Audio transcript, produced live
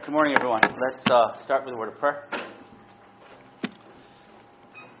Good morning, everyone. Let's start with a word of prayer.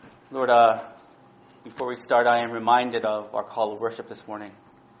 Lord, before we start, I am reminded of our call of worship this morning,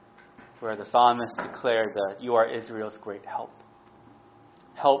 where the psalmist declared that you are Israel's great help.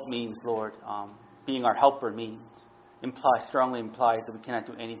 Help means, Lord, being our helper strongly implies that we cannot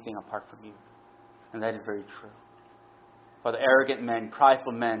do anything apart from you. And that is very true. Father, arrogant men,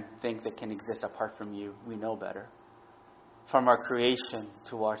 prideful men think they can exist apart from you. We know better. From our creation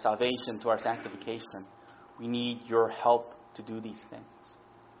to our salvation to our sanctification, we need your help to do these things.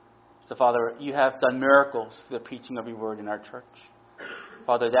 So, Father, you have done miracles through the preaching of your word in our church.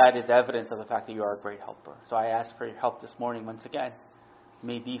 Father, that is evidence of the fact that you are a great helper. So I ask for your help this morning once again.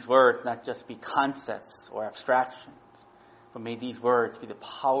 May these words not just be concepts or abstractions, but may these words be the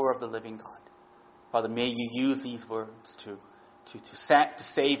power of the living God. Father, may you use these words to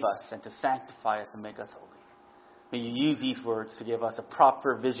save us and to sanctify us and make us holy. May you use these words to give us a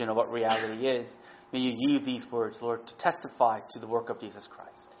proper vision of what reality is. May you use these words, Lord, to testify to the work of Jesus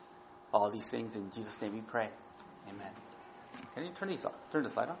Christ. All these things in Jesus' name we pray. Amen. Can you turn the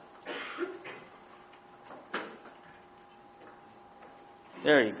slide on?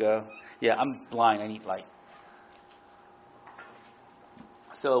 There you go. Yeah, I'm blind. I need light.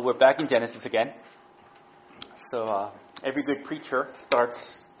 So we're back in Genesis again. So every good preacher starts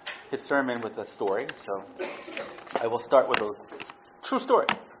his sermon with a story. So I will start with a true story.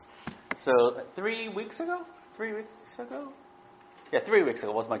 So 3 weeks ago? 3 weeks ago? Yeah, 3 weeks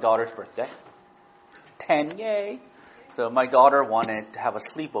ago was my daughter's birthday. 10, yay! So my daughter wanted to have a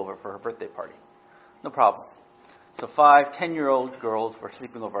sleepover for her birthday party. No problem. So 5, 10-year-old girls were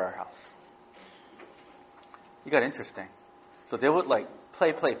sleeping over our house. It got interesting. So they would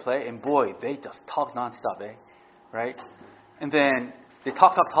play, and boy, they just talk nonstop, right? And then they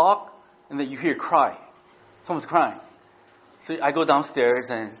talk, and then you hear cry. Someone's crying. So I go downstairs,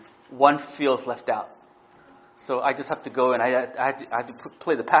 and one feels left out. So I just have to go, and I had to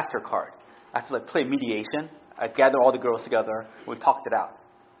play the pastor card. I have to play mediation. I gather all the girls together. We talked it out.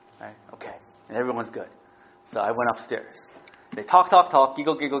 Right? Okay. And everyone's good. So I went upstairs. They talk,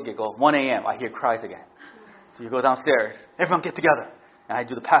 giggle. 1 a.m. I hear cries again. So you go downstairs. Everyone get together. And I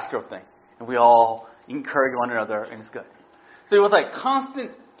do the pastoral thing. And we all encourage one another, and it's good. So it was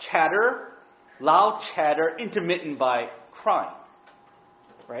constant chatter, loud chatter, intermittent by crying.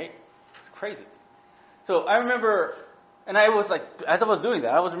 Right? It's crazy. So I remember, and I was as I was doing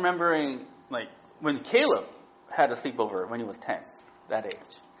that, I was remembering when Caleb had a sleepover when he was 10, that age.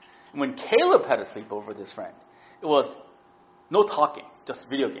 And when Caleb had a sleepover with his friend, it was no talking, just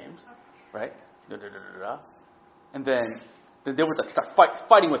video games, right? And then they would start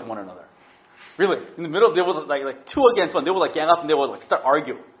fighting with one another. Really, in the middle, they would like 2 against 1. They would gang up and they would start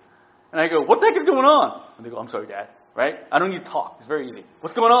arguing. And I go, "What the heck is going on?" And they go, "I'm sorry, Dad." Right? I don't need to talk. It's very easy.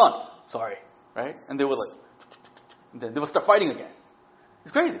 "What's going on?" "Sorry." Right? And they would and then they would start fighting again.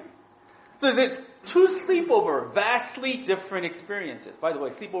 It's crazy. So it's 2 sleepover, vastly different experiences. By the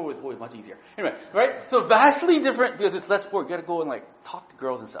way, sleepover is always much easier. Anyway, right? So vastly different because it's less work. You got to go and talk to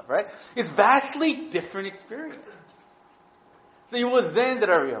girls and stuff, right? It's vastly different experience. So it was then that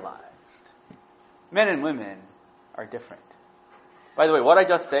I realized men and women are different. By the way, what I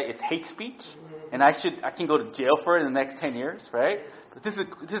just said is hate speech, and I can go to jail for it in the next 10 years, right? But this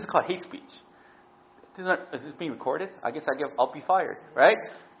is called hate speech. Is this being recorded? I guess I'll be fired, right?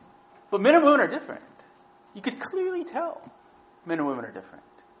 But men and women are different. You could clearly tell men and women are different,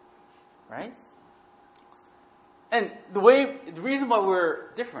 right? And the reason why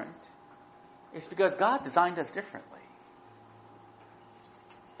we're different is because God designed us differently.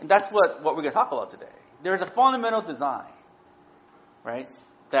 And that's what we're going to talk about today. There's a fundamental design, right,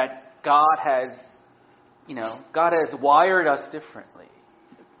 that God has wired us differently.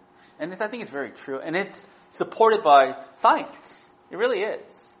 And I think it's very true. And it's supported by science. It really is.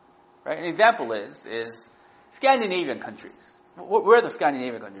 Right? An example is Scandinavian countries. Where are the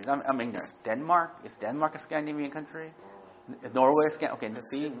Scandinavian countries? I'm ignorant. Denmark? Is Denmark a Scandinavian country? Norway is okay,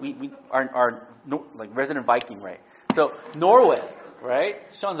 see, we are resident Viking, right? So Norway, right?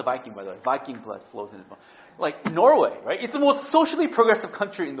 Sean's a Viking, by the way. Viking blood flows in his bones. Norway, right? It's the most socially progressive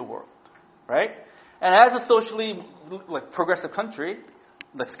country in the world, right? And as a socially progressive country,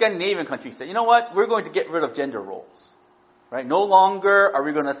 the Scandinavian countries say, you know what? We're going to get rid of gender roles. Right? No longer are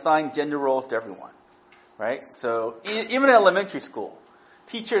we going to assign gender roles to everyone. Right? So even in elementary school,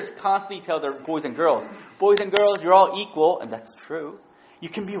 teachers constantly tell their boys and girls, you're all equal, and that's true. You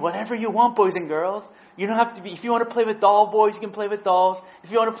can be whatever you want, boys and girls. You don't have to be, if you want to play with doll boys, you can play with dolls.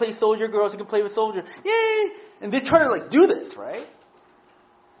 If you want to play soldier girls, you can play with soldiers. Yay! And they try to do this, right?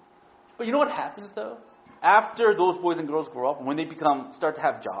 But you know what happens though? after those boys and girls grow up, when they start to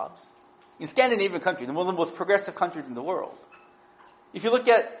have jobs, in Scandinavian countries, one of the most progressive countries in the world, if you look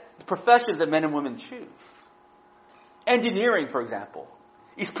at the professions that men and women choose, engineering, for example,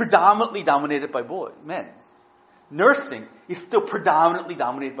 is predominantly dominated by men. Nursing is still predominantly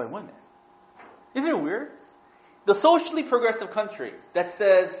dominated by women. Isn't it weird? The socially progressive country that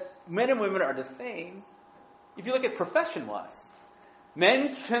says men and women are the same, if you look at profession-wise,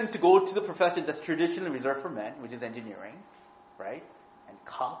 men tend to go to the profession that's traditionally reserved for men, which is engineering, right? And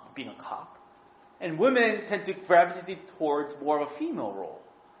being a cop. And women tend to gravitate towards more of a female role,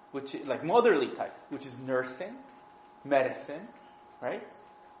 which is like motherly type, which is nursing, medicine, right?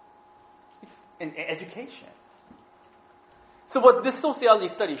 It's an education. So what this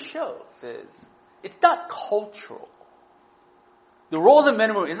sociology study shows is it's not cultural. The roles of men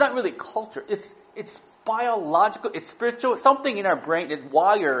and women is not really culture. It's biological, it's spiritual. Something in our brain is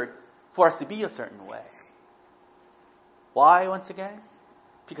wired for us to be a certain way. Why, once again?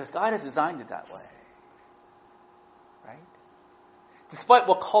 Because God has designed it that way. Right? Despite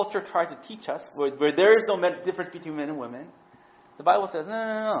what culture tries to teach us, where there is no difference between men and women, the Bible says,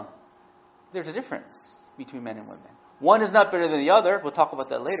 no. There's a difference between men and women. One is not better than the other. We'll talk about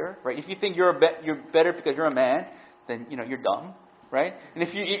that later, right? If you think you're better because you're a man, then you're dumb, right? And if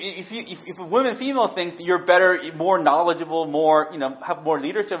a female thinks you're better, more knowledgeable, more have more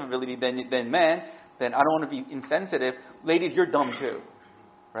leadership ability than men, then I don't want to be insensitive. Ladies, you're dumb too,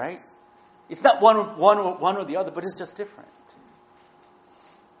 right? It's not one or the other, but it's just different.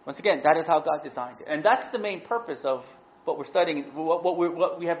 Once again, that is how God designed it, and that's the main purpose of what we're studying.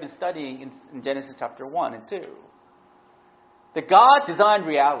 What we have been studying in Genesis chapter 1 and 2. That God designed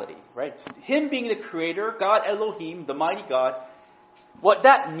reality, right? Him being the creator, God Elohim, the mighty God, what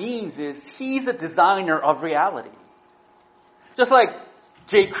that means is He's a designer of reality. Just like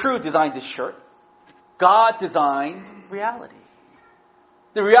J. Crew designed his shirt, God designed reality.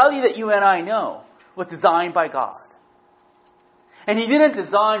 The reality that you and I know was designed by God. And He didn't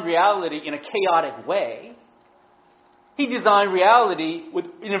design reality in a chaotic way. He designed reality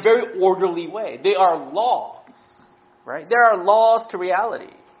in a very orderly way. They are laws. Right? There are laws to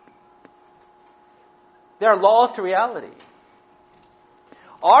reality. There are laws to reality.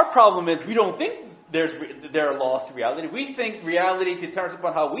 Our problem is we don't think there are laws to reality. We think reality determines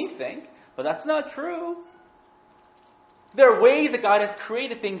upon how we think, but that's not true. There are ways that God has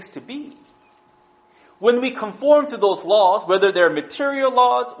created things to be. When we conform to those laws, whether they're material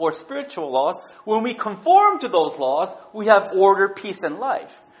laws or spiritual laws, when we conform to those laws, we have order, peace, and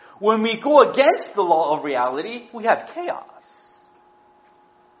life. When we go against the law of reality, we have chaos.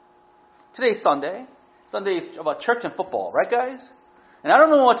 Today's Sunday. Sunday is about church and football, right, guys? And I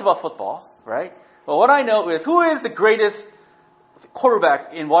don't know much about football, right? But what I know is, who is the greatest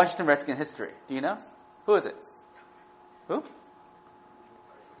quarterback in Washington Redskins history? Do you know? Who is it? Who?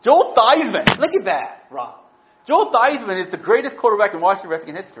 Joe Theismann. Look at that, Rob. Joe Theismann is the greatest quarterback in Washington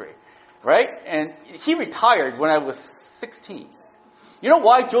Redskins history, right? And he retired when I was 16. You know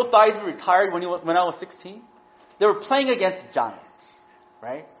why Joe Theismann retired when I was 16? They were playing against the Giants,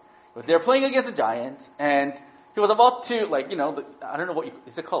 right? They were playing against the Giants, and he was about to, I don't know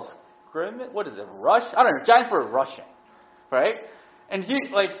is it called scrimmage? What is it? Rush? I don't know. Giants were rushing, right? And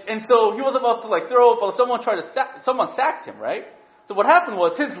so he was about to throw, but someone sacked him, right? So what happened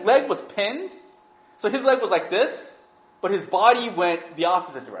was his leg was pinned, so his leg was like this, but his body went the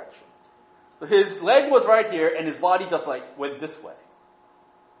opposite direction. So his leg was right here, and his body just went this way.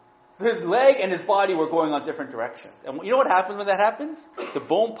 So his leg and his body were going on different directions. And you know what happens when that happens? The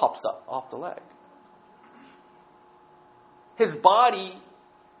bone pops up off the leg. His body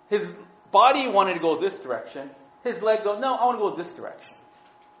wanted to go this direction. His leg goes, no, I want to go this direction.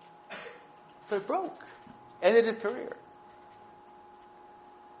 So it broke. Ended his career.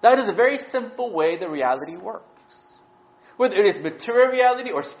 That is a very simple way that reality works. Whether it is material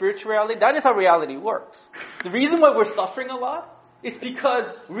reality or spiritual reality, that is how reality works. The reason why we're suffering a lot is because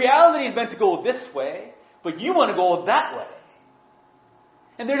reality is meant to go this way, but you want to go that way.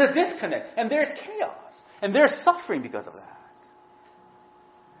 And there's a disconnect, and there's chaos, and there's suffering because of that.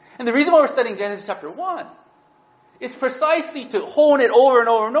 And the reason why we're studying Genesis chapter 1 is precisely to hone it over and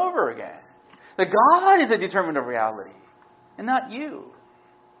over and over again. That God is the determinant of reality, and not you.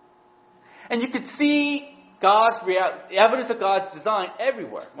 And you could see evidence of God's design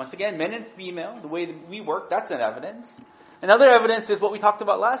everywhere. Once again, men and female, the way that we work, that's an evidence. Another evidence is what we talked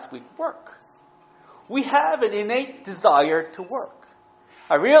about last week, work. We have an innate desire to work.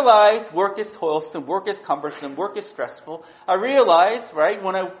 I realize work is toilsome, work is cumbersome, work is stressful. I realize, right,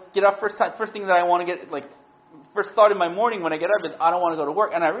 when I get up, first thing that I want to get, first thought in my morning when I get up is, I don't want to go to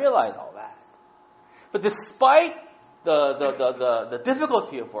work. And I realize all that. But despite the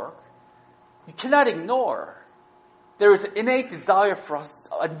difficulty of work, you cannot ignore there is an innate desire for us,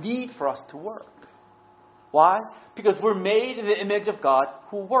 a need for us to work. Why? Because we're made in the image of God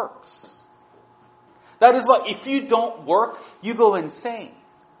who works. That is why if you don't work, you go insane.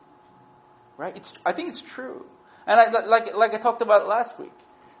 Right? I think it's true. And like I talked about last week,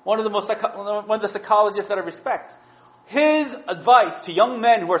 one of the psychologists that I respect, his advice to young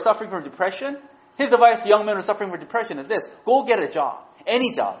men who are suffering from depression, his advice to young men who are suffering from depression is this: go get a job,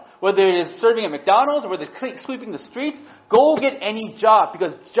 any job, whether it is serving at McDonald's or whether it's sweeping the streets. Go get any job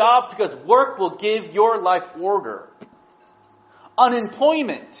because work will give your life order.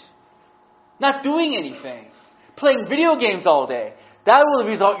 Unemployment, not doing anything, playing video games all day, that will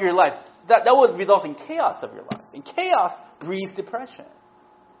result in your life. That will result in chaos of your life. And chaos breeds depression.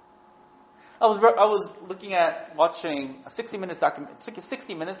 I was watching a 60 Minutes document,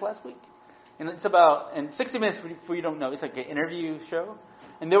 60 Minutes last week. And 60 Minutes, for you don't know, it's like an interview show.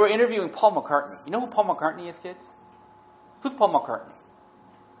 And they were interviewing Paul McCartney. You know who Paul McCartney is, kids? Who's Paul McCartney?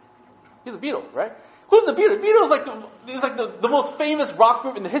 He's the Beatles, right? Who's the Beatles? Beatles is like the most famous rock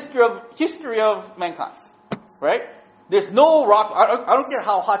group in the history of mankind, right? There's no rock. I don't care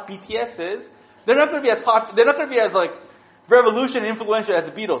how hot BTS is. They're not going to be as hot. They're not going to be as like revolution influential as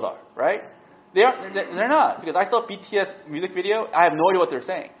the Beatles are, right? They're not, because I saw BTS music video. I have no idea what they're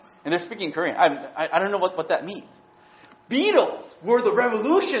saying, and they're speaking Korean. I don't know what that means. Beatles were the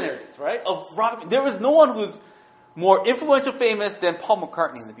revolutionaries, right? Of rock. There was no one who's more influential, famous than Paul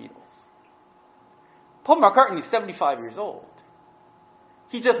McCartney and the Beatles. Paul McCartney is 75 years old.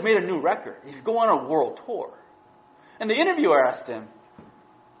 He just made a new record. He's going on a world tour. And the interviewer asked him,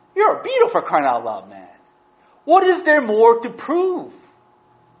 "You're a Beatle, for crying out loud, man. What is there more to prove?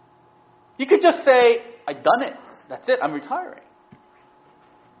 You could just say, I've done it. That's it. I'm retiring."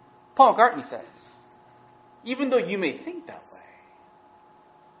 Paul McCartney says, even though you may think that way,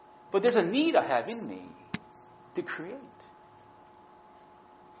 but there's a need I have in me to create.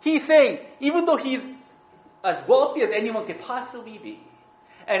 He's saying, even though he's as wealthy as anyone could possibly be,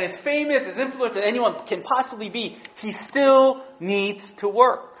 and as famous, as influential as anyone can possibly be, he still needs to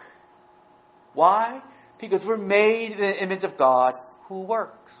work. Why? Because we're made in the image of God who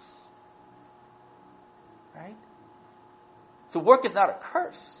works. Right? So work is not a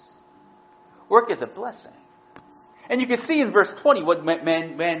curse. Work is a blessing. And you can see in verse 20 what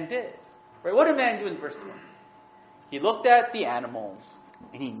man did. Right? What did man do in verse 20? He looked at the animals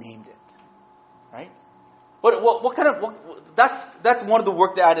and he named it. Right? That's one of the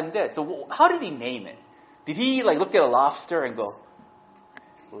work that Adam did. So how did he name it? Did he look at a lobster and go,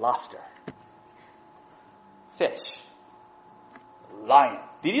 lobster, fish, lion?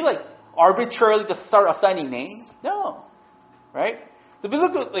 Did he arbitrarily just start assigning names? No. Right? The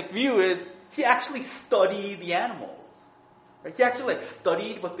biblical view is he actually studied the animals. Right? He actually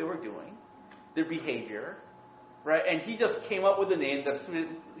studied what they were doing, their behavior, right? And he just came up with a name that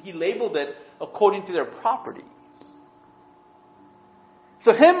he labeled it according to their properties.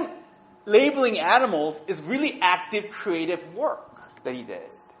 So him labeling animals is really active, creative work that he did.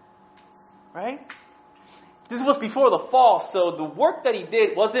 Right? This was before the fall, so the work that he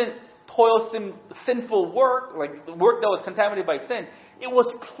did wasn't toilsome, sinful work, like the work that was contaminated by sin. It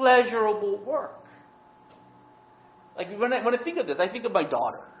was pleasurable work. When I think of this, I think of my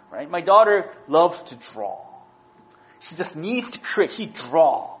daughter. Right? My daughter loves to draw. She just needs to create. She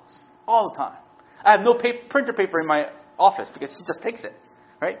draws all the time. I have no printer paper in my office because she just takes it.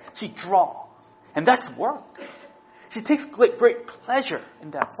 Right? She draws. And that's work. She takes great pleasure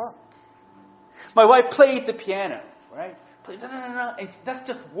in that work. My wife plays the piano. Right? And that's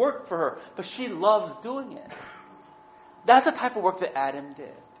just work for her. But she loves doing it. That's the type of work that Adam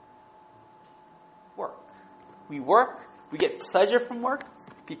did. Work. We work. We get pleasure from work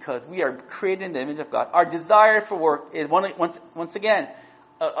because we are created in the image of God. Our desire for work is, once again,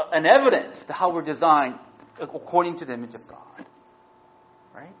 an evidence to how we're designed according to the image of God.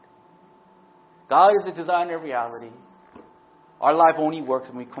 Right? God is the designer of reality. Our life only works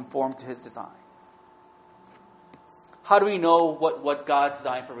when we conform to His design. How do we know what God's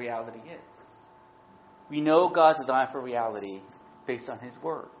design for reality is? We know God's design for reality based on His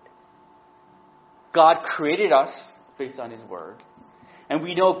Word. God created us based on His Word. And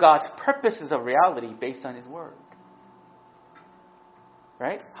we know God's purposes of reality based on His Word.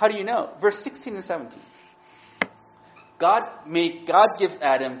 Right? How do you know? Verse 16 and 17. God gives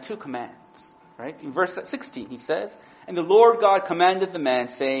Adam two commands. Right? In verse 16 he says, "And the Lord God commanded the man,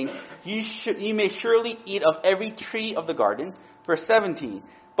 saying, You may surely eat of every tree of the garden." Verse 17,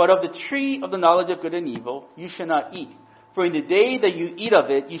 "But of the tree of the knowledge of good and evil you shall not eat. For in the day that you eat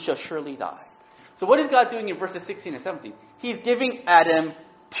of it, you shall surely die." So what is God doing in verses 16 and 17? He's giving Adam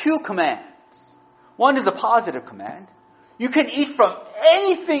two commands. One is a positive command. You can eat from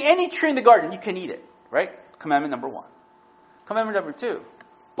anything, any tree in the garden, you can eat it. Right? Commandment number 1. Commandment number 2.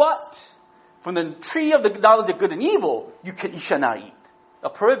 But from the tree of the knowledge of good and evil, you shall not eat. A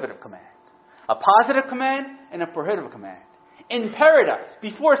prohibitive command. A positive command and a prohibitive command. In paradise,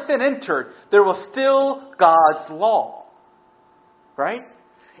 before sin entered, there was still God's law. Right?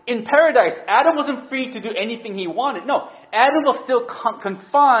 In paradise, Adam wasn't free to do anything he wanted. No, Adam was still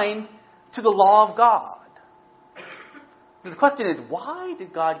confined to the law of God. The question is, why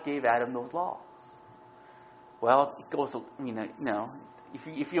did God give Adam those laws? Well, it goes,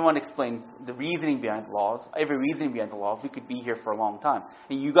 if you want to explain the reasoning behind the laws, every reasoning behind the laws, we could be here for a long time.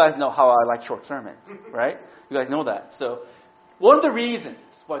 And you guys know how I like short sermons, right? You guys know that. So, one of the reasons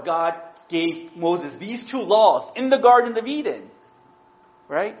why God gave Moses these two laws in the Garden of Eden,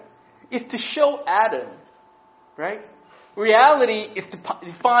 right, is to show Adam, right, reality is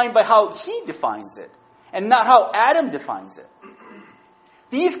defined by how he defines it, and not how Adam defines it.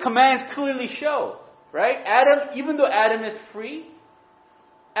 These commands clearly show, right, even though Adam is free,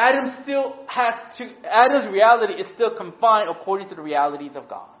 Adam's reality is still confined according to the realities of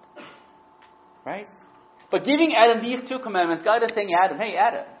God. Right? But giving Adam these two commandments, God is saying, Adam, hey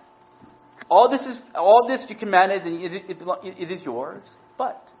Adam, all this you can manage and it is yours,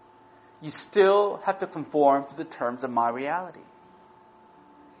 but you still have to conform to the terms of my reality.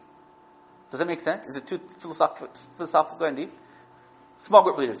 Does that make sense? Is it too philosophical and deep? Small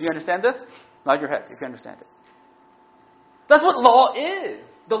group leaders, do you understand this? Nod your head if you understand it. That's what law is.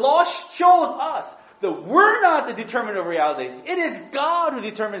 The law shows us that we're not the determinant of reality. It is God who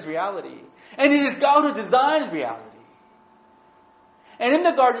determines reality. And it is God who designs reality. And in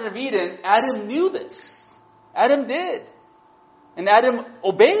the Garden of Eden, Adam knew this. Adam did. And Adam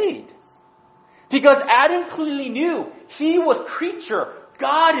obeyed. Because Adam clearly knew he was creature.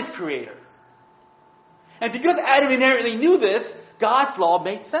 God is creator. And because Adam inherently knew this, God's law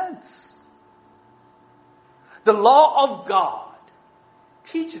made sense. The law of God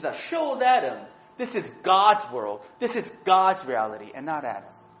teaches us, shows Adam, this is God's world, this is God's reality, and not Adam's.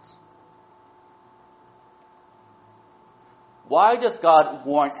 Why does God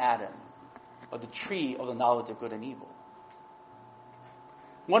warn Adam of the tree of the knowledge of good and evil?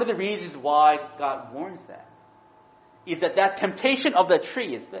 One of the reasons why God warns them is that temptation of that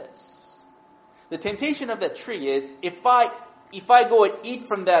tree is this. The temptation of that tree is, if I go and eat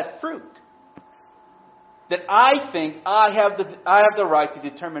from that fruit, that I think I have the right to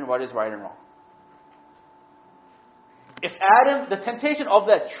determine what is right and wrong. The temptation of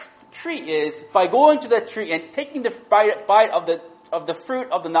that tree is, by going to that tree and taking the bite of the fruit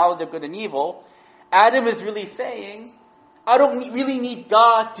of the knowledge of good and evil, Adam is really saying, I don't really need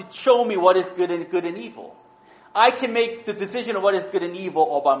God to show me what is good and evil. I can make the decision of what is good and evil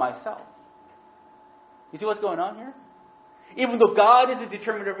all by myself. You see what's going on here? Even though God is a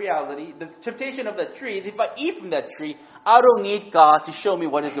determinant of reality, the temptation of that tree is, if I eat from that tree, I don't need God to show me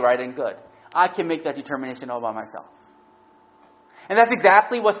what is right and good. I can make that determination all by myself. And that's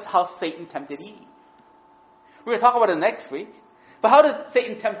exactly how Satan tempted Eve. We're going to talk about it next week. But how did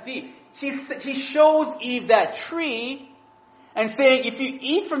Satan tempt Eve? He shows Eve that tree and saying, if you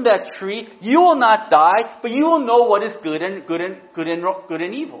eat from that tree, you will not die, but you will know what is good and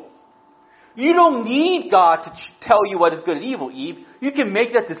evil. You don't need God to tell you what is good and evil, Eve. You can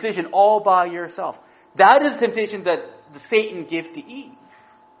make that decision all by yourself. That is the temptation that Satan gives to Eve.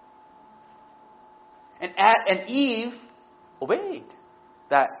 And Eve obeyed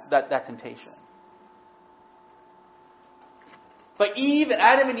that temptation. But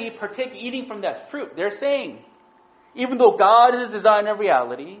Adam and Eve partake eating from that fruit. They're saying, even though God is the designer of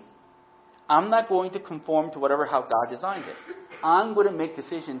reality, I'm not going to conform to how God designed it. I'm going to make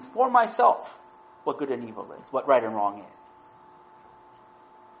decisions for myself what good and evil is, what right and wrong is.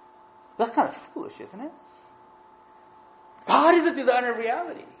 That's kind of foolish, isn't it? God is the designer of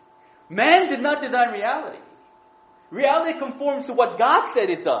reality. Man did not design reality. Reality conforms to what God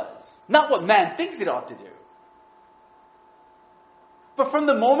said it does, not what man thinks it ought to do. But from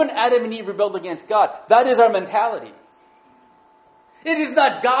the moment Adam and Eve rebelled against God, that is our mentality. It is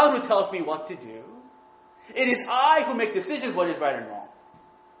not God who tells me what to do. It is I who make decisions what is right and wrong.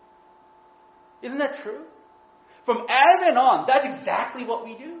 Isn't that true? From Adam and on, that's exactly what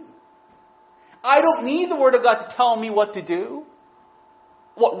we do. I don't need the Word of God to tell me what to do,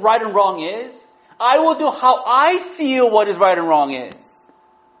 what right and wrong is. I will do how I feel what is right and wrong is.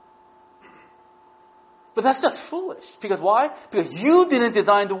 But that's just foolish. Because why? Because you didn't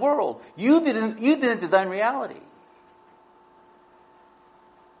design the world. You didn't design reality.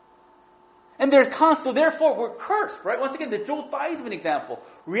 And so therefore we're cursed, right? Once again, the Joel Theismann example.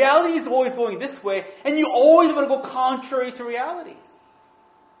 Reality is always going this way, and you always want to go contrary to reality.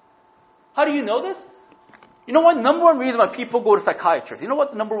 How do you know this? You know what? Number one reason why people go to psychiatrists. You know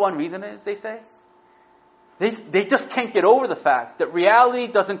what the number one reason is, they say? They just can't get over the fact that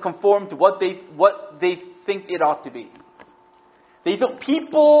reality doesn't conform to what they think it ought to be.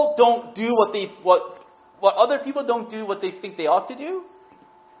 People don't do what other people don't do what they think they ought to do.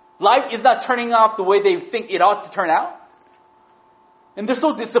 Life is not turning out the way they think it ought to turn out. And they're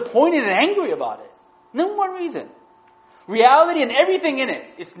so disappointed and angry about it. No one reason. Reality and everything in it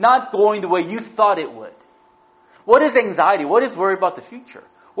is not going the way you thought it would. What is anxiety? What is worry about the future?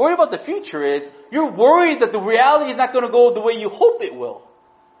 Worry about the future is you're worried that the reality is not going to go the way you hope it will.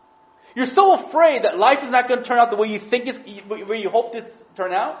 You're so afraid that life is not going to turn out the way you think where you hoped it to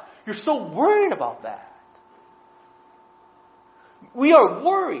turn out. You're so worried about that. We are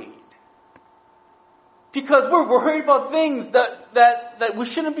worried because we're worried about things that we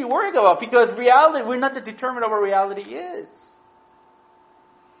shouldn't be worried about, because reality, we're not to determine what reality is.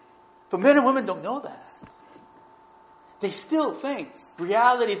 But men and women don't know that. They still think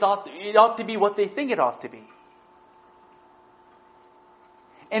reality ought to be what they think it ought to be.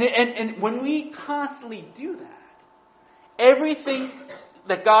 And when we constantly do that, everything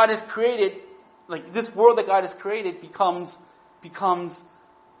that God has created, like this world that God has created, becomes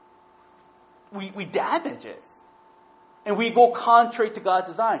we damage it. And we go contrary to God's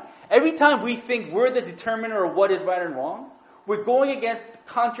design. Every time we think we're the determiner of what is right and wrong, we're going against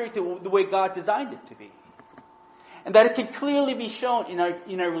contrary to the way God designed it to be. And that it can clearly be shown in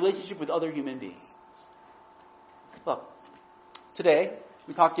our relationship with other human beings. Look, today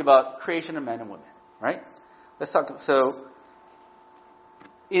we talked about creation of men and women, right? Let's talk. So,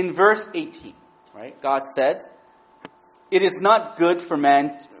 in verse 18, right, God said, "It is not good for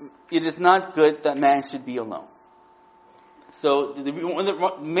man. It is not good that man should be alone." So, the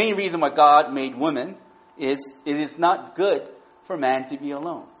main reason why God made women is it is not good for man to be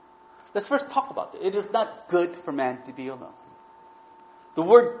alone. Let's first talk about it. It is not good for man to be alone. The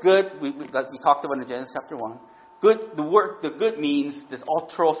word "good" we talked about in Genesis chapter 1. Good. The good means this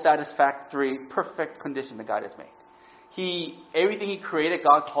ultra satisfactory, perfect condition that God has made. Everything He created,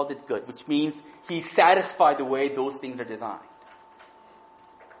 God called it good, which means He satisfied the way those things are designed.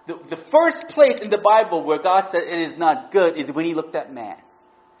 The first place in the Bible where God said it is not good is when He looked at man.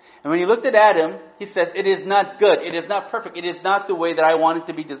 And when He looked at Adam, He says, "It is not good. It is not perfect. It is not the way that I want it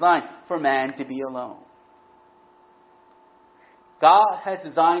to be designed for man to be alone." God has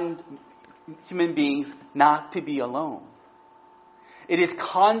designed human beings not to be alone. It is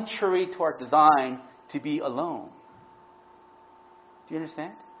contrary to our design to be alone. Do you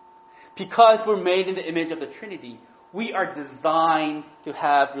understand? Because we're made in the image of the Trinity, we are designed to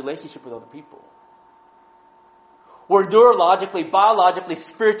have relationship with other people. We're neurologically, biologically,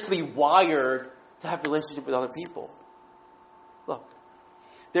 spiritually wired to have relationship with other people. Look,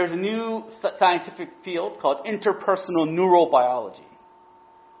 there's a new scientific field called interpersonal neurobiology.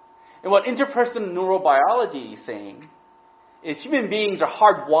 And what interpersonal neurobiology is saying is human beings are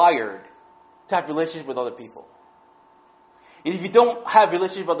hardwired to have relationships with other people. And if you don't have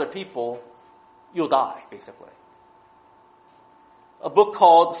relationships with other people, you'll die, basically. A book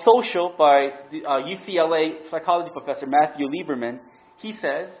called Social by the UCLA psychology professor Matthew Lieberman, he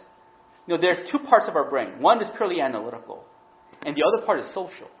says, there's two parts of our brain. One is purely analytical, and the other part is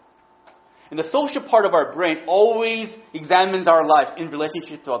social. And the social part of our brain always examines our life in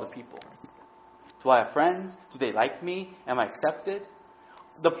relationship to other people. Do I have friends? Do they like me? Am I accepted?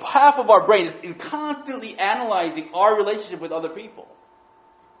 The half of our brain is constantly analyzing our relationship with other people.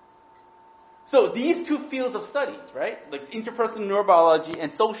 So these two fields of studies, right, like interpersonal neurobiology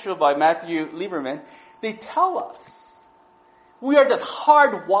and social by Matthew Lieberman, they tell us we are just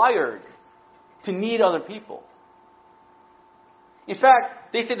hardwired to need other people. In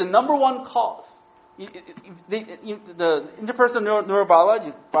fact, they say the number one cause, the interpersonal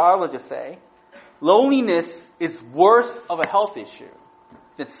neurobiologists say, loneliness is worse of a health issue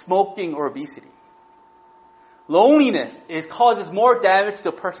than smoking or obesity. Loneliness causes more damage to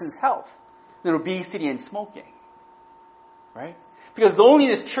a person's health than obesity and smoking. Right? Because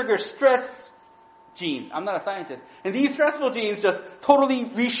loneliness triggers stress genes. I'm not a scientist. And these stressful genes just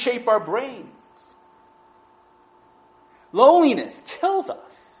totally reshape our brains. Loneliness kills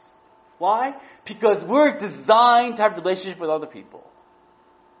us. Why? Because we're designed to have relationships with other people.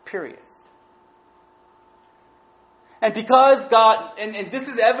 Period. And because God, and this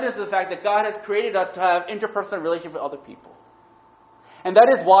is evidence of the fact that God has created us to have interpersonal relationship with other people. And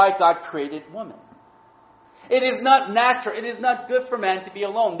that is why God created woman. It is not natural. It is not good for man to be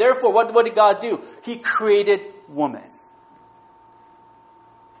alone. Therefore, what did God do? He created woman.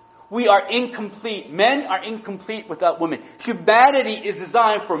 We are incomplete. Men are incomplete without women. Humanity is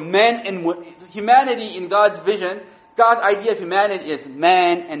designed for men and women. Humanity in God's vision, God's idea of humanity is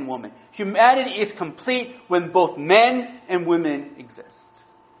man and woman. Humanity is complete when both men and women exist.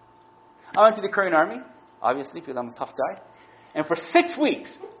 I went to the Korean Army, obviously, because I'm a tough guy. And for 6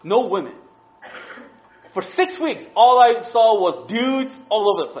 weeks, no women. For 6 weeks, all I saw was dudes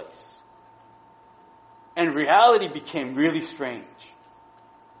all over the place. And reality became really strange.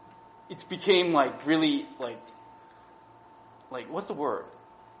 It became really what's the word?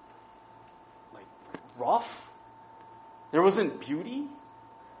 Like rough? There wasn't beauty.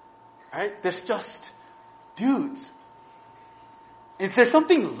 Right? There's just dudes. And there's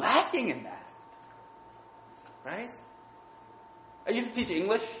something lacking in that. Right? I used to teach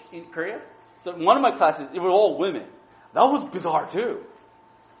English in Korea. So in one of my classes, it were all women. That was bizarre too.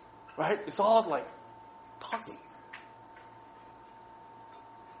 Right? It's all talking.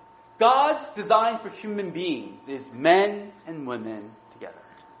 God's design for human beings is men and women together.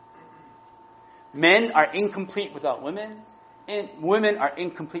 Men are incomplete without women, and women are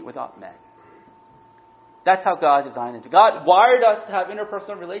incomplete without men. That's how God designed it. God wired us to have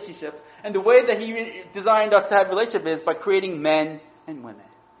interpersonal relationships, and the way that He designed us to have relationships is by creating men and women.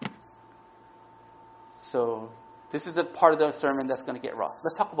 So, this is a part of the sermon that's going to get rough.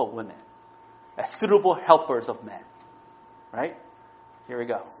 Let's talk about women as suitable helpers of men. Right? Here we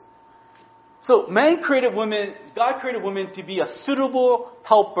go. So, God created women to be a suitable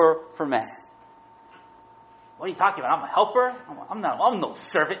helper for man. What are you talking about? I'm a helper? I'm no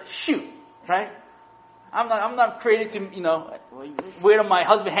servant. Shoot. Right? I'm not created to, wait on my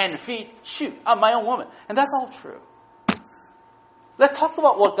husband's hand and feet. Shoot. I'm my own woman. And that's all true. Let's talk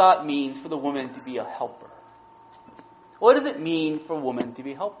about what God means for the woman to be a helper. What does it mean for a woman to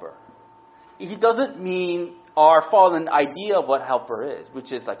be a helper? He doesn't mean our fallen idea of what helper is,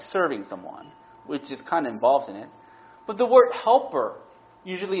 which is like serving someone, which is kind of involved in it. But the word helper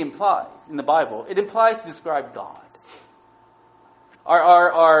usually implies, in the Bible, it implies to describe God.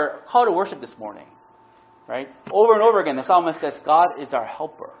 Our call to worship this morning, right? Over and over again, the psalmist says, God is our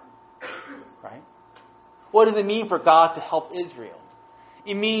helper. Right? What does it mean for God to help Israel?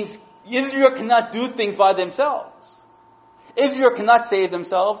 It means Israel cannot do things by themselves. Israel cannot save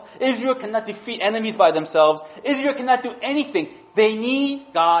themselves. Israel cannot defeat enemies by themselves. Israel cannot do anything. They need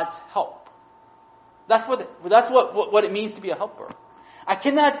God's help. That's what it means to be a helper. I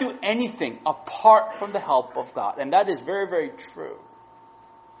cannot do anything apart from the help of God. And that is very, very true.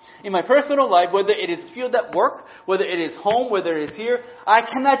 In my personal life, whether it is field at work, whether it is home, whether it is here, I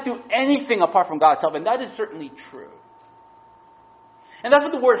cannot do anything apart from God's help. And that is certainly true. And that's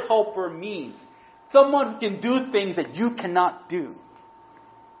what the word helper means. Someone who can do things that you cannot do.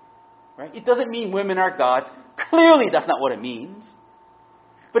 Right? It doesn't mean women are gods. Clearly that's not what it means.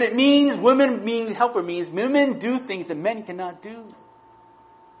 But it means helper means women do things that men cannot do.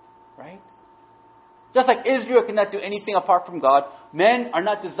 Right? Just like Israel cannot do anything apart from God, men are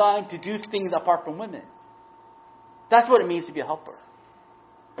not designed to do things apart from women. That's what it means to be a helper.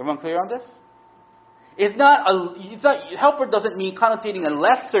 Everyone clear on this? Helper doesn't mean connotating a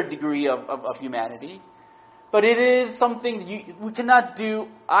lesser degree of humanity, but it is something we cannot do.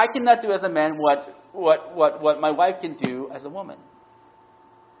 I cannot do as a man what my wife can do as a woman.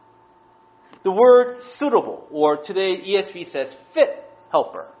 The word suitable, or today ESV says fit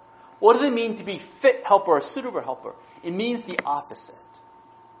helper. What does it mean to be fit helper or suitable helper? It means the opposite.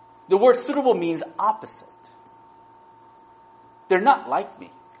 The word suitable means opposite. They're not like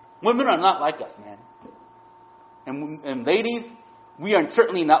me. Women are not like us, man. And ladies, we are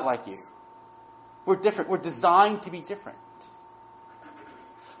certainly not like you. We're different. We're designed to be different.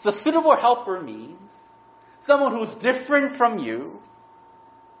 So suitable helper means someone who's different from you,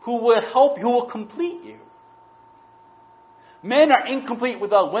 who will help, who will complete you. Men are incomplete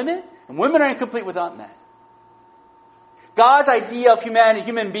without women, and women are incomplete without men. God's idea of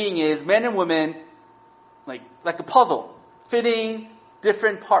human being is men and women like a puzzle, fitting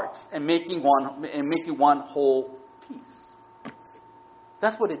different parts and making one whole piece.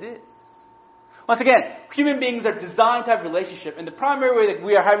 That's what it is. Once again, human beings are designed to have relationship, and the primary way that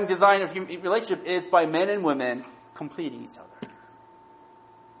we are having design of relationship is by men and women completing each other.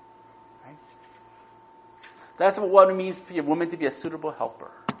 Right? That's what it means for a woman to be a suitable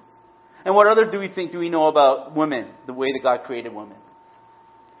helper. And what other do we know about women, the way that God created women?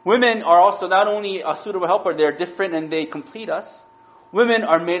 Women are also not only a suitable helper, they're different and they complete us. Women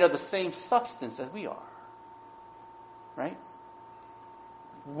are made of the same substance as we are. Right?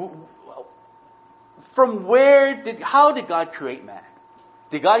 how did God create man?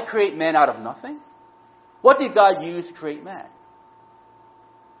 Did God create man out of nothing? What did God use to create man?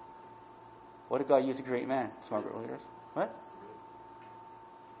 What did God use to create man? Smart leaders. What?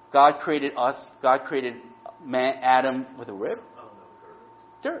 God created us. God created man, Adam, with a rib?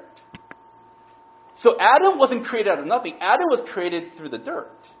 Dirt. So Adam wasn't created out of nothing. Adam was created through the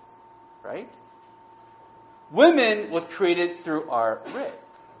dirt. Right? Women was created through our rib.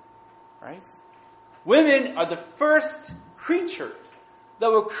 Right? Women are the first creatures that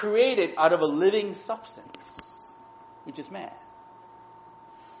were created out of a living substance, which is man.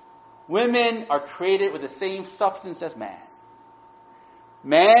 Women are created with the same substance as man.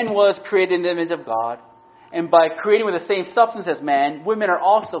 Man was created in the image of God, and by creating with the same substance as man, women are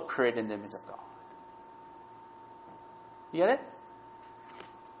also created in the image of God. You get it?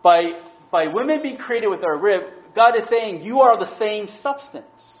 By women being created with our rib, God is saying you are the same substance.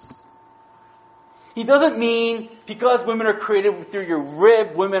 He doesn't mean because women are created through your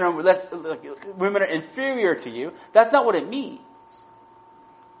rib, women are inferior to you. That's not what it means.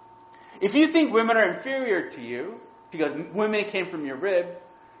 If you think women are inferior to you because women came from your rib,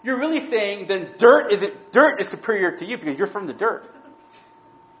 you're really saying then dirt is superior to you because you're from the dirt.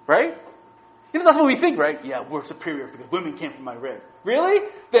 Right? That's what we think, right? Yeah, we're superior because women came from my rib. Really?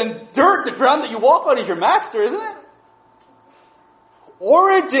 Then dirt, the ground that you walk on, is your master, isn't it?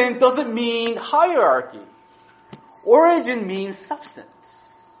 Origin doesn't mean hierarchy. Origin means substance.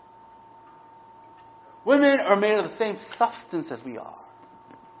 Women are made of the same substance as we are.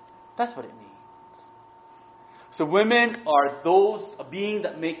 That's what it means. So women are those beings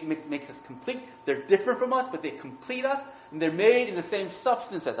that makes us complete. They're different from us, but they complete us, and they're made in the same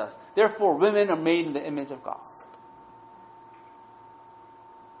substance as us. Therefore, women are made in the image of God.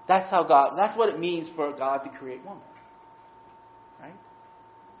 That's what it means for God to create woman. Right?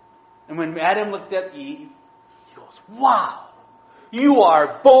 And when Adam looked at Eve, he goes, "Wow, you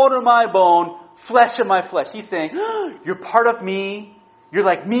are bone of my bone, flesh of my flesh." He's saying, "You're part of me. You're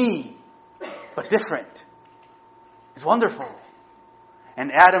like me, but different." It's wonderful.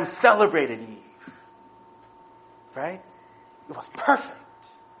 And Adam celebrated Eve. Right? It was perfect.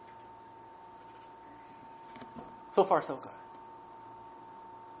 So far, so good.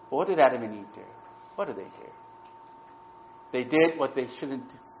 But what did Adam and Eve do? What did they do? They did what they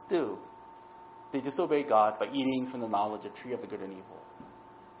shouldn't do. They disobeyed God by eating from the knowledge of the tree of the good and evil.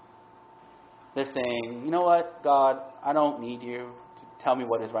 They're saying, "You know what, God, I don't need you to tell me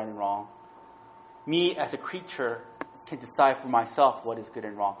what is right and wrong. Me as a creature can decide for myself what is good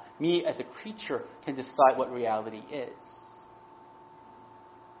and wrong. Me as a creature can decide what reality is."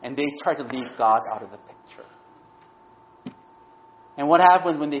 And they try to leave God out of the picture. And what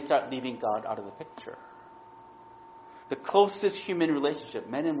happens when they start leaving God out of the picture? The closest human relationship,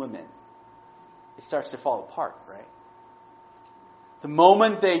 men and women, it starts to fall apart, right? The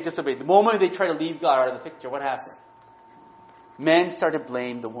moment they disobey, the moment they try to leave God out of the picture, what happened? Men start to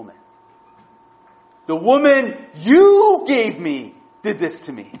blame the woman. The woman you gave me did this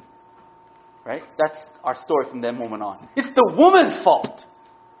to me. Right? That's our story from that moment on. It's the woman's fault.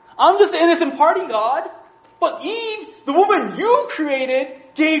 I'm just an innocent party, God. But Eve, the woman you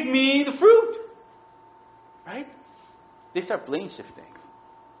created, gave me the fruit. Right? They start blame shifting.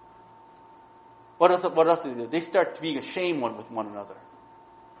 What else do they do? They start being ashamed with one another.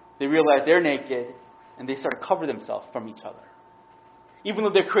 They realize they're naked, and they start to cover themselves from each other. Even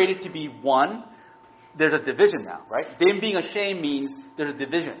though they're created to be one, there's a division now, right? Them being ashamed means there's a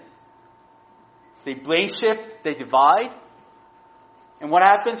division. They blame shift, they divide. And what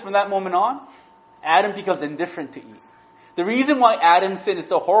happens from that moment on? Adam becomes indifferent to Eve. The reason why Adam's sin is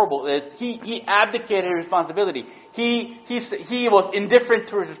so horrible is he abdicated his responsibility. He was indifferent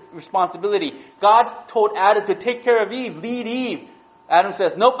to his responsibility. God told Adam to take care of Eve, lead Eve. Adam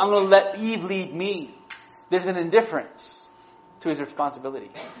says, "Nope, I'm going to let Eve lead me." There's an indifference to his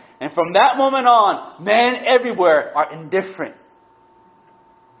responsibility. And from that moment on, men everywhere are indifferent.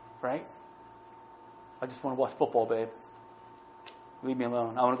 Right? I just want to watch football, babe. Leave me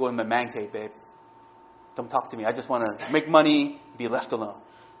alone. I want to go in my man cave, babe. Don't talk to me. I just want to make money, be left alone.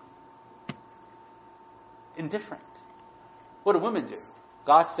 Indifferent. What do women do?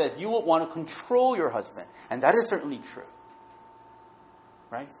 God says you will want to control your husband. And that is certainly true.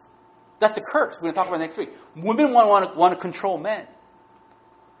 Right? That's the curse. We're going to talk about it next week. Women want to control men.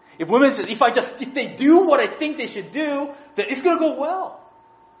 If women say, if they do what I think they should do, then it's going to go well.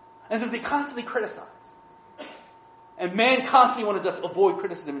 And so they constantly criticize. And men constantly want to just avoid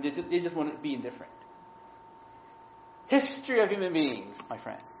criticism. They just want to be indifferent. History of human beings, my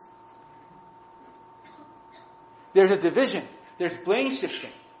friend. There's a division. There's blame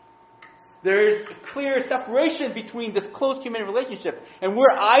shifting. There is a clear separation between this close human relationship. And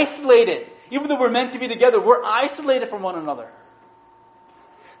we're isolated. Even though we're meant to be together, we're isolated from one another.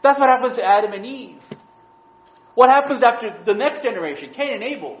 That's what happens to Adam and Eve. What happens after the next generation? Cain and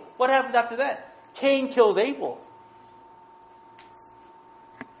Abel. What happens after that? Cain kills Abel.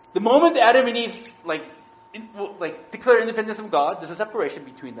 The moment Adam and Eve declare independence from God, there's a separation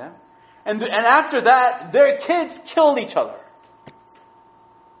between them. And after that, their kids killed each other.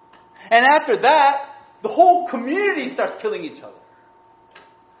 And after that, the whole community starts killing each other.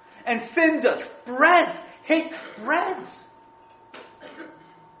 And sin just spreads. Hate spreads.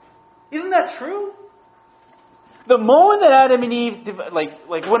 Isn't that true? The moment that Adam and Eve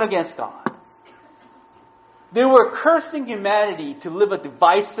went against God, they were cursing humanity to live a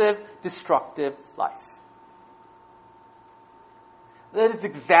divisive, destructive life. That is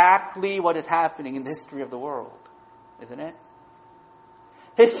exactly what is happening in the history of the world, isn't it?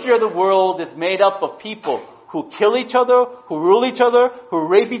 History of the world is made up of people who kill each other, who rule each other, who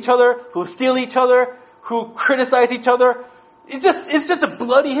rape each other, who steal each other, who criticize each other. It's just a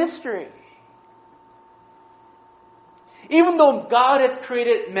bloody history. Even though God has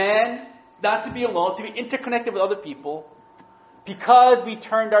created man not to be alone, to be interconnected with other people, because we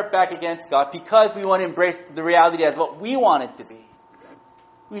turned our back against God, because we want to embrace the reality as what we want it to be,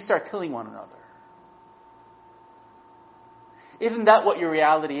 we start killing one another. Isn't that what your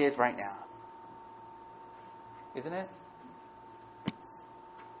reality is right now? Isn't it?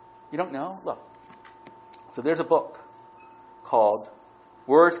 You don't know? Look. So there's a book called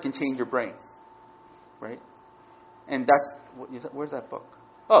Words Can Change Your Brain. Right? And where's that book?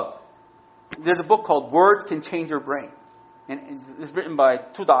 Oh, there's a book called Words Can Change Your Brain. And it's written by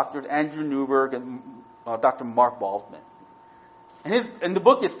two doctors, Andrew Newberg and Dr. Mark Waldman. And the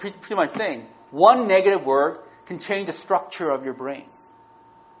book is pretty much saying, one negative word can change the structure of your brain.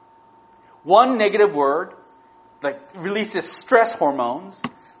 One negative word releases stress hormones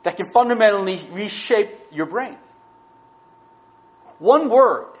that can fundamentally reshape your brain. One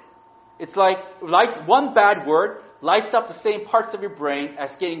word, it's one bad word lights up the same parts of your brain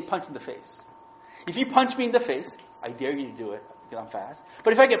as getting punched in the face. If you punch me in the face, I dare you to do it because I'm fast.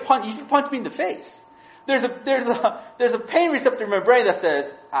 But if you punch me in the face, there's a pain receptor in my brain that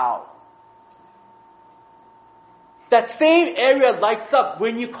says, ow. That same area lights up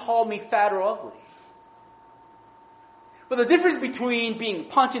when you call me fat or ugly. But the difference between being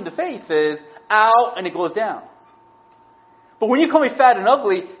punched in the face is, ow, and it goes down. But when you call me fat and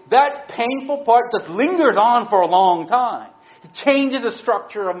ugly, that painful part just lingers on for a long time. It changes the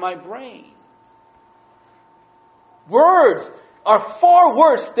structure of my brain. Words are far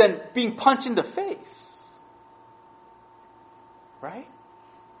worse than being punched in the face. Right?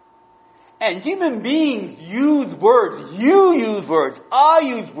 And human beings use words. You use words. I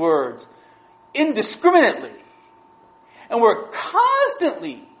use words indiscriminately. And we're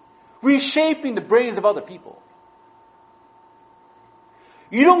constantly reshaping the brains of other people.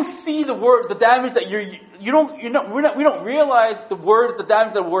 You don't see the damage that we don't realize the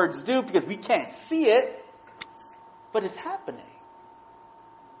damage that words do because we can't see it, but it's happening.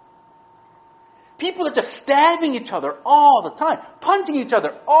 People are just stabbing each other all the time, punching each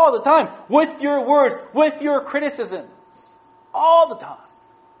other all the time with your words, with your criticisms, all the time.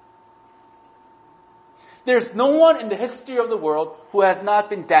 There's no one in the history of the world who has not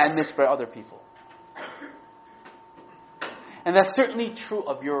been damaged by other people. And that's certainly true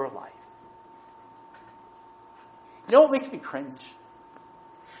of your life. You know what makes me cringe?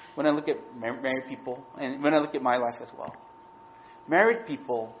 When I look at married people, and when I look at my life as well. Married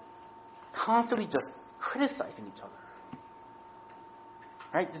people constantly just criticizing each other.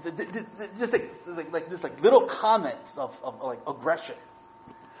 Right? Just like little comments of aggression.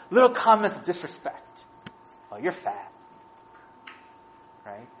 Little comments of disrespect. Oh, you're fat.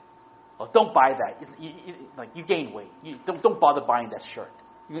 Right? Oh, don't buy that. You gain weight. Don't bother buying that shirt.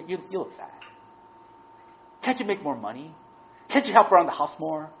 You look fat. Can't you make more money? Can't you help around the house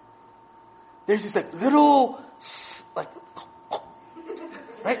more? There's this little, right?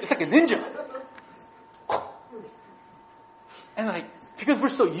 It's like a ninja. And because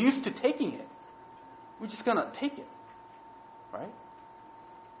we're so used to taking it, we're just gonna take it, right?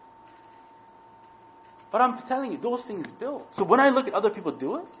 But I'm telling you, those things build. So when I look at other people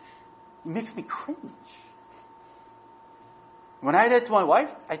do it, it makes me cringe. When I did it to my wife,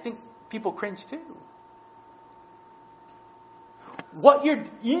 I think people cringe too.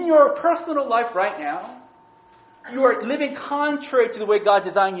 In your personal life right now, you are living contrary to the way God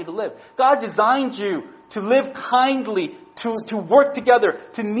designed you to live. God designed you to live kindly, to work together,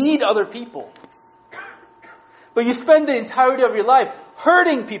 to need other people. But you spend the entirety of your life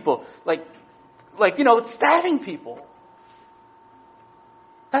hurting people, like stabbing people.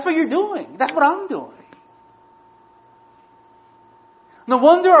 That's what you're doing. That's what I'm doing. No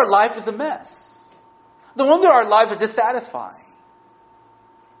wonder our life is a mess. No wonder our lives are dissatisfying.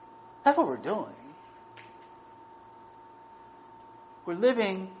 That's what we're doing. We're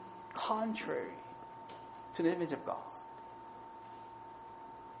living contrary to the image of God.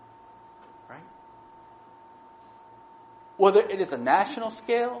 Right? Whether it is a national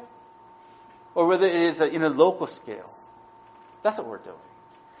scale or whether it is in a local scale. That's what we're doing.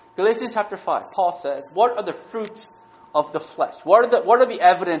 Galatians chapter 5, Paul says, what are the fruits of the flesh? What are the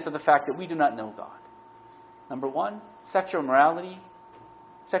evidence of the fact that we do not know God? Number one, sexual immorality,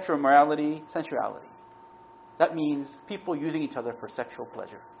 sensuality. That means people using each other for sexual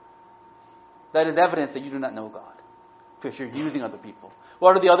pleasure. That is evidence that you do not know God, because you're using other people.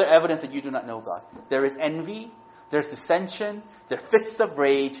 What are the other evidence that you do not know God? There is envy, there's dissension, there's fits of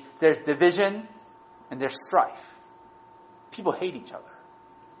rage, there's division, and there's strife. People hate each other.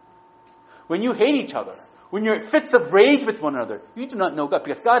 When you hate each other, when you're in fits of rage with one another, you do not know God,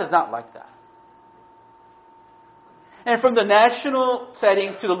 because God is not like that. And from the national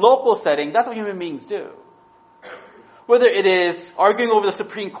setting to the local setting, that's what human beings do. Whether it is arguing over the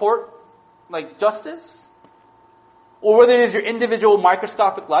Supreme Court, like justice, or whether it is your individual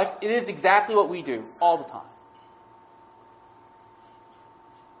microscopic life, it is exactly what we do all the time.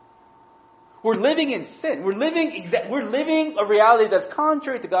 We're living in sin. We're living a reality that's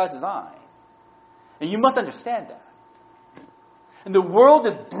contrary to God's design. And you must understand that. And the world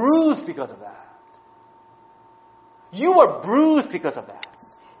is bruised because of that. You are bruised because of that.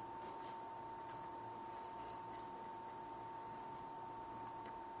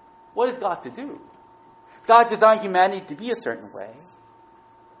 What is God to do? God designed humanity to be a certain way.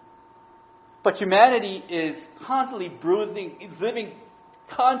 But humanity is constantly bruising, is living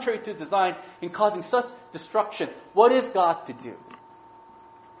contrary to design and causing such destruction. What is God to do?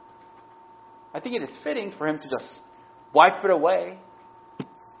 I think it is fitting for Him to just wipe it away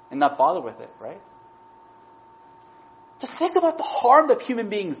and not bother with it, right? Just think about the harm that human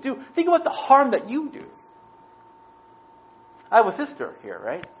beings do. Think about the harm that you do. I have a sister here,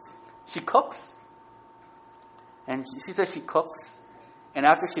 right? She cooks. And she says she cooks. And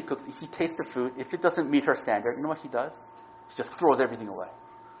after she cooks, if she tastes the food, if it doesn't meet her standard, you know what she does? She just throws everything away.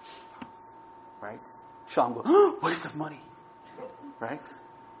 Right? Sean goes, waste of money. Right?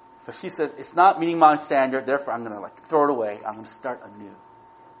 So she says, it's not meeting my standard, therefore I'm going to throw it away. I'm going to start anew.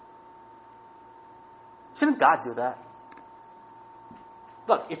 Shouldn't God do that?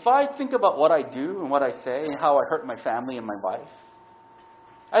 Look, if I think about what I do and what I say and how I hurt my family and my wife,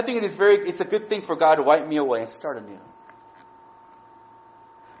 I think it's a good thing for God to wipe me away and start anew.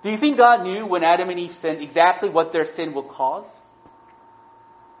 Do you think God knew when Adam and Eve sinned exactly what their sin will cause?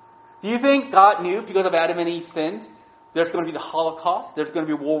 Do you think God knew because of Adam and Eve's sin, there's going to be the Holocaust, there's going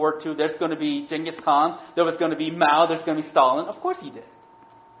to be World War II, there's going to be Genghis Khan, there was going to be Mao, there's going to be Stalin? Of course He did.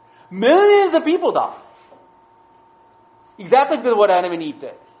 Millions of people died. Exactly because of what Adam and Eve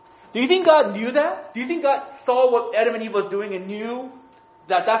did. Do you think God knew that? Do you think God saw what Adam and Eve was doing and knew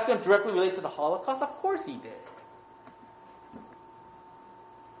that that's going to directly relate to the Holocaust? Of course He did.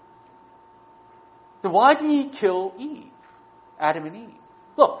 Then why did He kill Eve? Adam and Eve.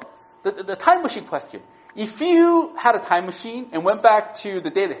 Look, the time machine question. If you had a time machine and went back to the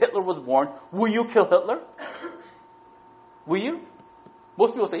day that Hitler was born, will you kill Hitler? Will you?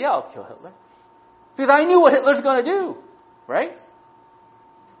 Most people say, yeah, I'll kill Hitler. Because I knew what Hitler's going to do. Right?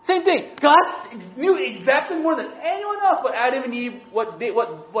 Same thing. God knew exactly more than anyone else what Adam and Eve, what they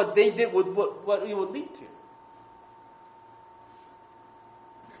did, what it would lead to.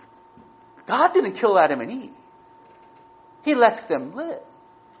 God didn't kill Adam and Eve. He lets them live.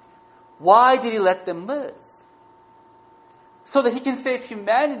 Why did He let them live? So that He can save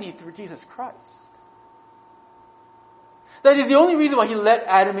humanity through Jesus Christ. That is the only reason why He let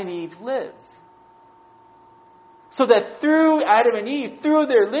Adam and Eve live. So that through Adam and Eve, through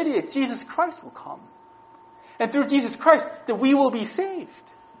their lineage, Jesus Christ will come. And through Jesus Christ, that we will be saved.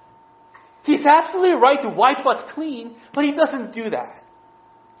 He's absolutely right to wipe us clean, but He doesn't do that.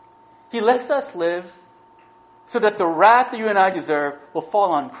 He lets us live so that the wrath that you and I deserve will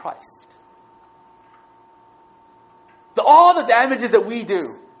fall on Christ. All the damages that we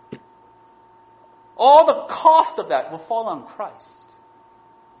do, all the cost of that will fall on Christ.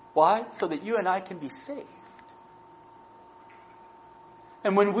 Why? So that you and I can be saved.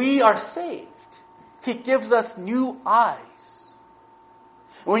 And when we are saved, He gives us new eyes.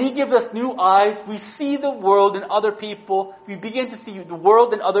 When He gives us new eyes, we see the world and other people. We begin to see the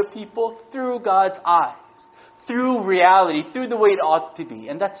world and other people through God's eyes, through reality, through the way it ought to be.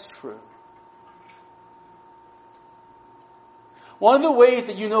 And that's true. One of the ways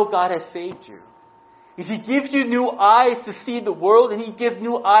that you know God has saved you is He gives you new eyes to see the world, and He gives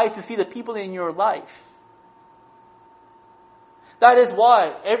new eyes to see the people in your life. That is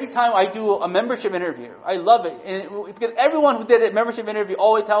why every time I do a membership interview, I love it. And because everyone who did a membership interview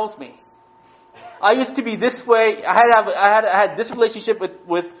always tells me, I used to be this way. I had this relationship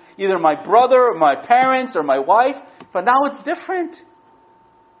with either my brother or my parents or my wife, but now it's different.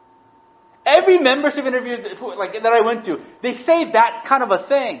 Every membership interview that I went to, they say that kind of a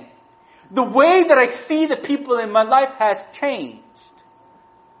thing. The way that I see the people in my life has changed.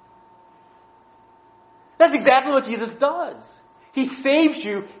 That's exactly what Jesus does. He saves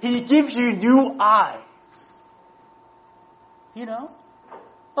you. He gives you new eyes. You know?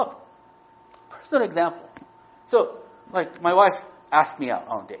 Look, personal example. So, like, my wife asked me out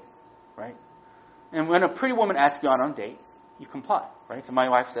on a date, right? And when a pretty woman asks you out on a date, you comply, right? So my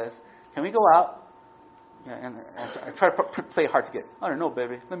wife says, can we go out? Yeah, and I try to play hard to get. I don't know,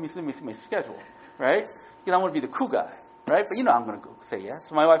 baby. Let me see my schedule, right? Because I want to be the cool guy, right? But I'm going to say yes.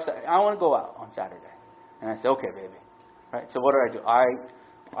 So my wife said, I want to go out on Saturday. And I said, okay, baby. Right? So what do? I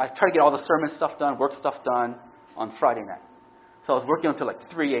try to get all the sermon stuff done, work stuff done on Friday night. So I was working until like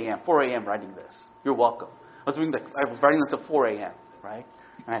 3 a.m., 4 a.m. writing this. You're welcome. I was writing until 4 a.m., right?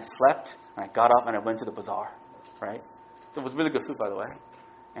 And I slept, and I got up, and I went to the bazaar, right? So it was really good food, by the way.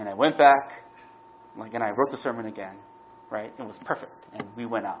 And I went back, and I wrote the sermon again, right? It was perfect. And we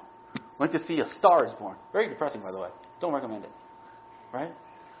went out. Went to see A Star Is Born. Very depressing, by the way. Don't recommend it, right?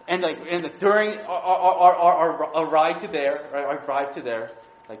 And during our ride to there, right, our drive to there,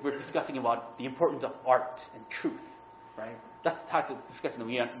 we're discussing about the importance of art and truth, right? That's the type of discussion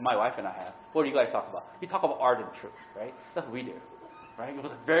that my wife and I have. What do you guys talk about? We talk about art and truth, right? That's what we do, right? It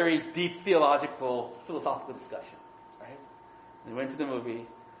was a very deep theological, philosophical discussion, right? We went to the movie,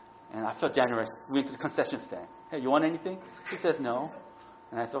 and I felt generous. We went to the concession stand. Hey, you want anything? She says no.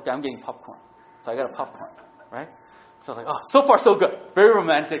 And I said, okay, I'm getting popcorn. So I got a popcorn, right? So so far so good. Very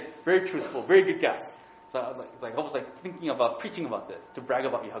romantic, very truthful, very good guy. So I was thinking about preaching about this, to brag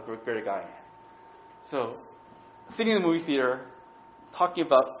about how great a guy I am. So sitting in the movie theater, talking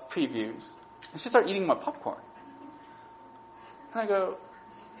about previews, and she started eating my popcorn. And I go,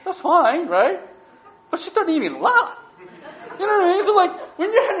 that's fine, right? But she started eating a lot. You know what I mean? So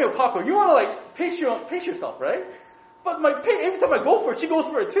when you're having a popcorn, you want to pace yourself, right? But every time I go for it, she goes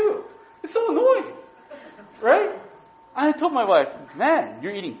for it too. It's so annoying, right? I told my wife, man,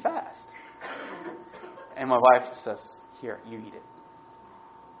 you're eating fast. And my wife says, here, you eat it.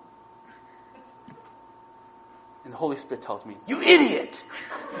 And the Holy Spirit tells me, you idiot!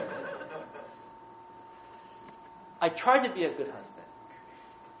 I try to be a good husband.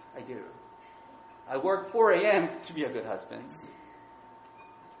 I do. I work 4 a.m. to be a good husband.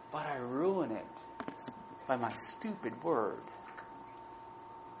 But I ruin it by my stupid word.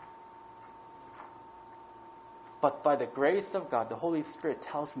 But by the grace of God, the Holy Spirit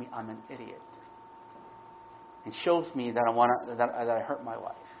tells me I'm an idiot. And shows me that I hurt my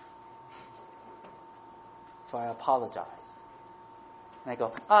wife. So I apologize. And I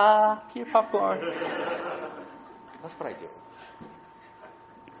go, here, popcorn. That's what I do.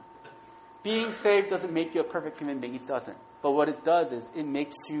 Being saved doesn't make you a perfect human being. It doesn't. But what it does is it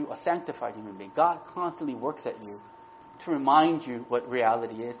makes you a sanctified human being. God constantly works at you to remind you what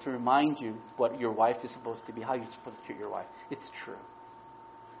reality is, to remind you what your wife is supposed to be, how you're supposed to treat your wife. It's true.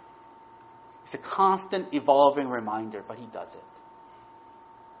 It's a constant evolving reminder, but He does it.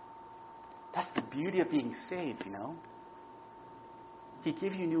 That's the beauty of being saved, you know. He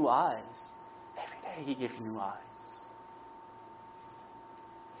gives you new eyes. Every day He gives you new eyes.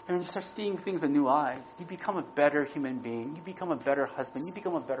 And when you start seeing things with new eyes, you become a better human being. You become a better husband. You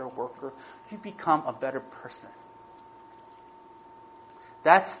become a better worker. You become a better person.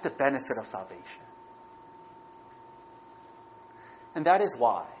 That's the benefit of salvation. And that is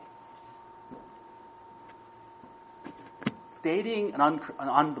why dating an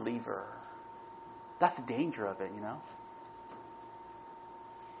unbeliever, that's the danger of it, you know.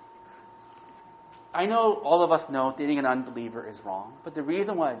 I know all of us know dating an unbeliever is wrong, but the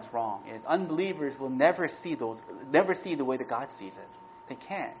reason why it's wrong is unbelievers will never see the way that God sees it. They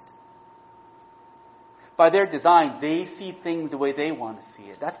can't. By their design, they see things the way they want to see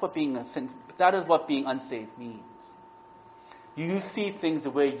it. That is what being unsaved means. You see things the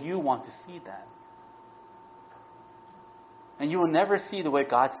way you want to see them. And you will never see the way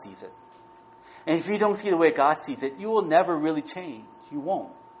God sees it. And if you don't see the way God sees it, you will never really change. You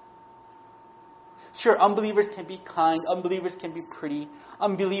won't. Sure, unbelievers can be kind. Unbelievers can be pretty.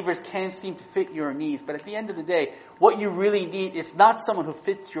 Unbelievers can seem to fit your needs. But at the end of the day, what you really need is not someone who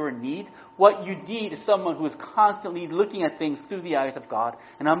fits your needs. What you need is someone who is constantly looking at things through the eyes of God.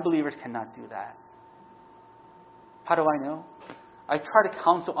 And unbelievers cannot do that. How do I know? I try to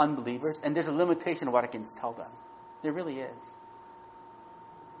counsel unbelievers, and there's a limitation of what I can tell them. There really is.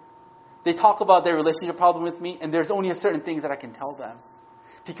 They talk about their relationship problem with me, and there's only a certain things that I can tell them.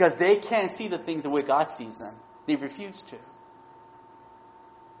 Because they can't see the things the way God sees them. They refuse to.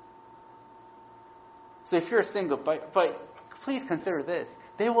 So if you're single, but please consider this.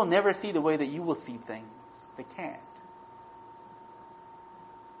 They will never see the way that you will see things. They can't.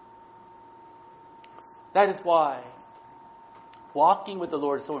 That is why walking with the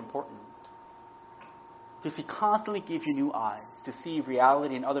Lord is so important. Because He constantly gives you new eyes to see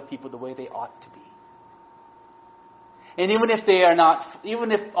reality and other people the way they ought to be. And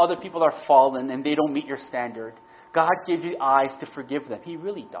even if other people are fallen and they don't meet your standard, God gives you eyes to forgive them. He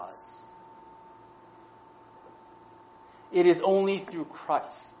really does. It is only through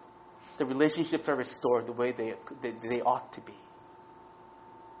Christ the relationships are restored the way they ought to be.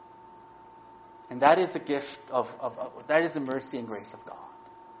 And that is the gift that is the mercy and grace of God.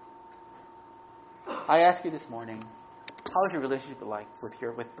 I ask you this morning, how is your relationship like with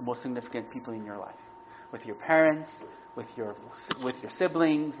the most significant people in your life? With your parents, with your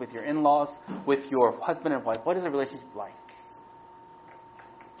siblings, with your in-laws, with your husband and wife? What is the relationship like?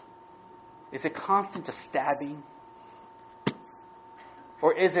 Is it constant just stabbing?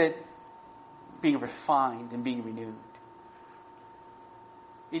 Or is it being refined and being renewed?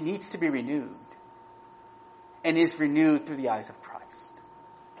 It needs to be renewed. And is renewed through the eyes of Christ.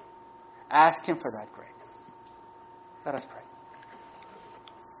 Ask Him for that grace. Let us pray.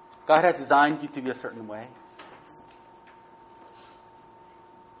 God has designed you to be a certain way.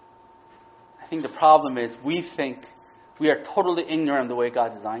 I think the problem is we think we are totally ignorant of the way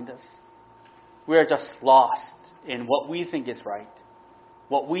God designed us. We are just lost in what we think is right,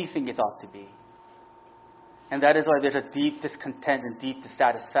 what we think it ought to be. And that is why there's a deep discontent and deep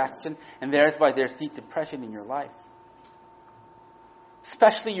dissatisfaction. And that is why there's deep depression in your life.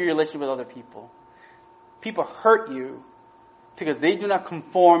 Especially your relationship with other people. People hurt you because they do not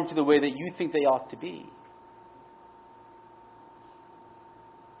conform to the way that you think they ought to be.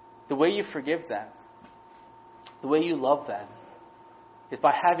 The way you forgive them, the way you love them, is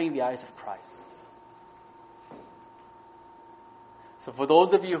by having the eyes of Christ. So for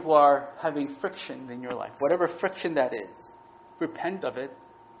those of you who are having friction in your life, whatever friction that is, repent of it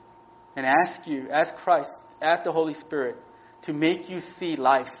and ask Christ, ask the Holy Spirit to make you see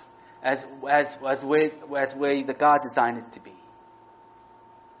life as way that God designed it to be.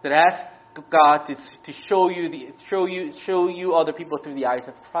 That ask God to show you other people through the eyes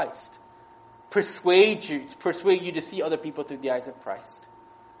of Christ. Persuade you to see other people through the eyes of Christ,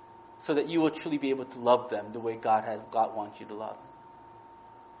 so that you will truly be able to love them the way God wants you to love.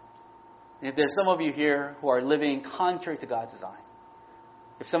 And if there's some of you here who are living contrary to God's design,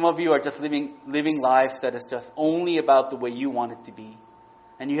 if some of you are just living lives that is just only about the way you want it to be,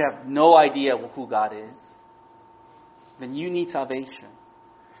 and you have no idea who God is, then you need salvation.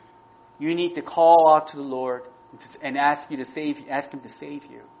 You need to call out to the Lord and ask Him to save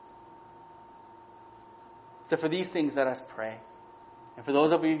you. So for these things, let us pray. And for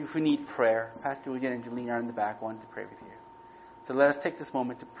those of you who need prayer, Pastor Eugene and Jelena are in the back wanting to pray with you. So let us take this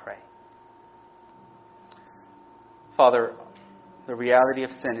moment to pray. Father, the reality of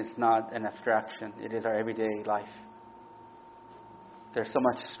sin is not an abstraction. It is our everyday life. There's so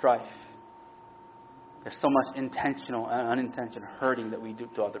much strife. There's so much intentional and unintentional hurting that we do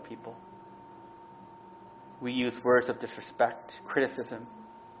to other people. We use words of disrespect, criticism,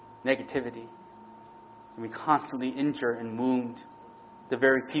 negativity. And we constantly injure and wound the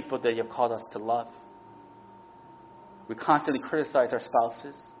very people that you have called us to love. We constantly criticize our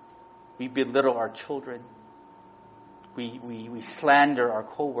spouses. We belittle our children. We slander our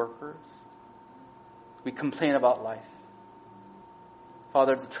co-workers. We complain about life.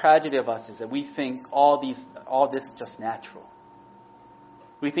 Father, the tragedy of us is that we think all this is just natural.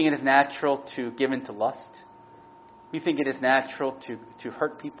 We think it is natural to give in to lust. We think it is natural to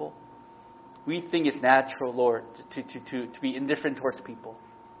hurt people. We think it's natural, Lord, to be indifferent towards people.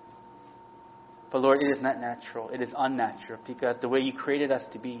 But Lord, it is not natural. It is unnatural, because the way you created us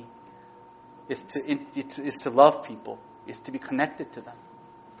to be is to love people, is to be connected to them.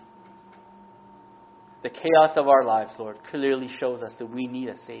 The chaos of our lives, Lord, clearly shows us that we need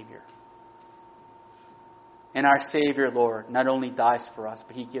a Savior. And our Savior, Lord, not only dies for us,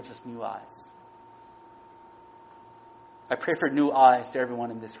 but He gives us new eyes. I pray for new eyes to everyone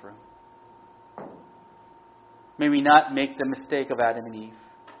in this room. May we not make the mistake of Adam and Eve.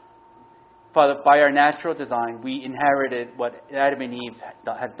 Father, by our natural design, we inherited what Adam and Eve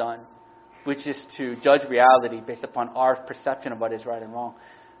has done, which is to judge reality based upon our perception of what is right and wrong.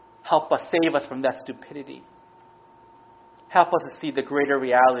 Help us, save us from that stupidity. Help us to see the greater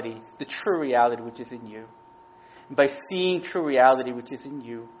reality, the true reality which is in you. And by seeing true reality which is in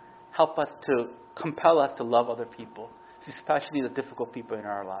you, help us to compel us to love other people, especially the difficult people in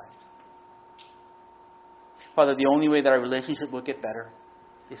our lives. Father, the only way that our relationship will get better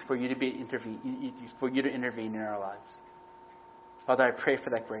is for you to intervene in our lives. Father, I pray for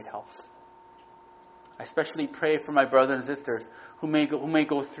that great help. I especially pray for my brothers and sisters who may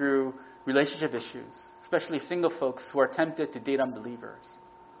go through relationship issues, especially single folks who are tempted to date unbelievers.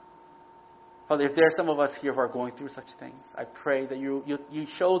 Father, if there are some of us here who are going through such things, I pray that you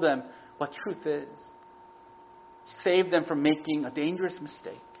show them what truth is. Save them from making a dangerous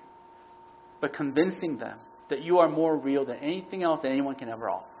mistake, but convincing them that you are more real than anything else that anyone can ever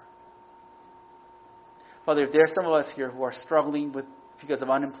offer. Father, if there are some of us here who are struggling because of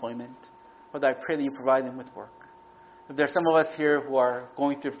unemployment, Father, I pray that you provide them with work. If there are some of us here who are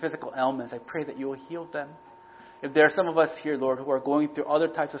going through physical ailments, I pray that you will heal them. If there are some of us here, Lord, who are going through other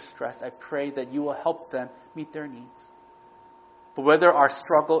types of stress, I pray that you will help them meet their needs. But whether our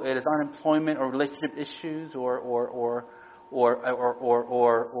struggle is unemployment or relationship issues or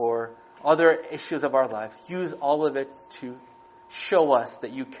other issues of our lives, use all of it to show us that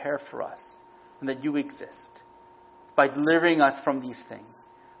you care for us and that you exist. By delivering us from these things,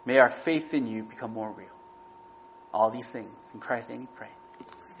 may our faith in you become more real. All these things, in Christ's name we pray.